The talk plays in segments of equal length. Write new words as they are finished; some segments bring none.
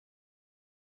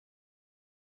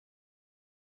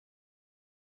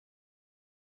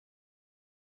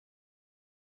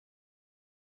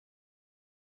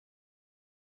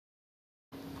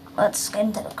Let's get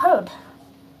into the code.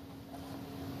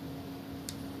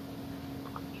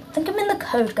 I think I'm in the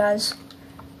code, guys.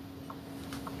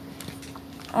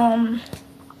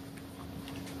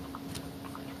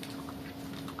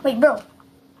 Wait, bro.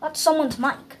 That's someone's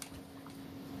mic.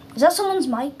 Is that someone's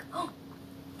mic?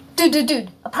 Dude.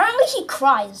 Apparently he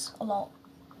cries a lot.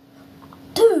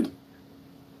 Dude.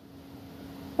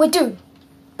 Wait, dude.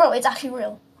 Bro, it's actually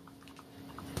real.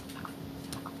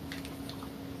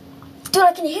 Dude,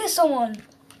 I can hear someone.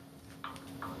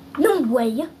 No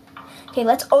way. Okay,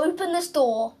 let's open this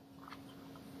door.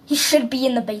 He should be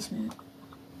in the basement.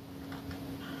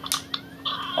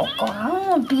 Oh god, I don't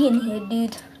want to be in here,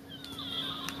 dude.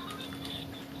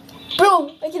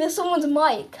 Bro, I can hear someone's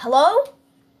mic. Hello?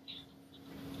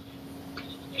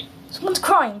 Someone's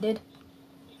crying, dude.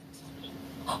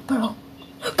 Oh,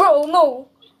 bro, no.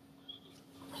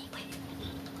 Wait.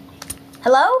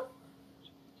 Hello?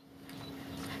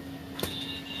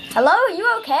 Hello, are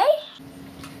you okay?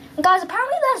 Guys,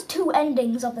 apparently there's 2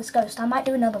 endings of this ghost. I might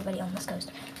do another video on this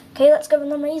ghost. Okay, let's give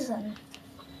him a reason.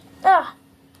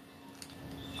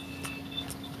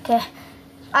 Okay,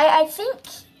 I think...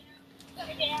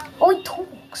 Oh, he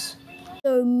talks.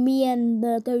 So me and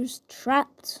the ghost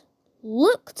trapped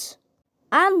looked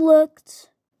and looked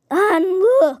and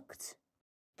looked,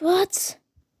 but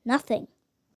nothing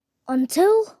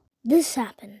until this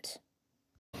happened.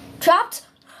 Trapped?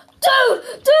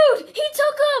 Dude, he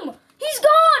took him. He's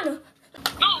gone.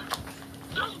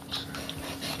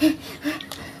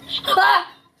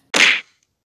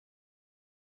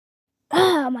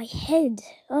 My head.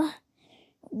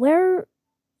 Where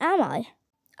am I?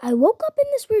 I woke up in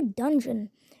this weird dungeon,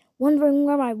 wondering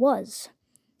where I was,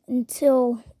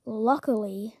 until,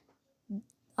 luckily,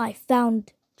 I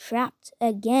found trapped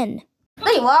again.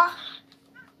 There you are.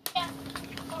 Yeah.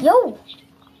 Yo.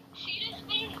 See this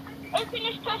thing? Open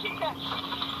this treasure chest.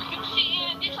 You'll see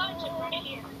this item right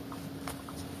here.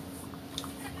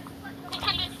 You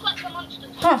can deflect the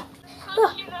monsters. Huh.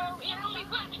 Because, you know, in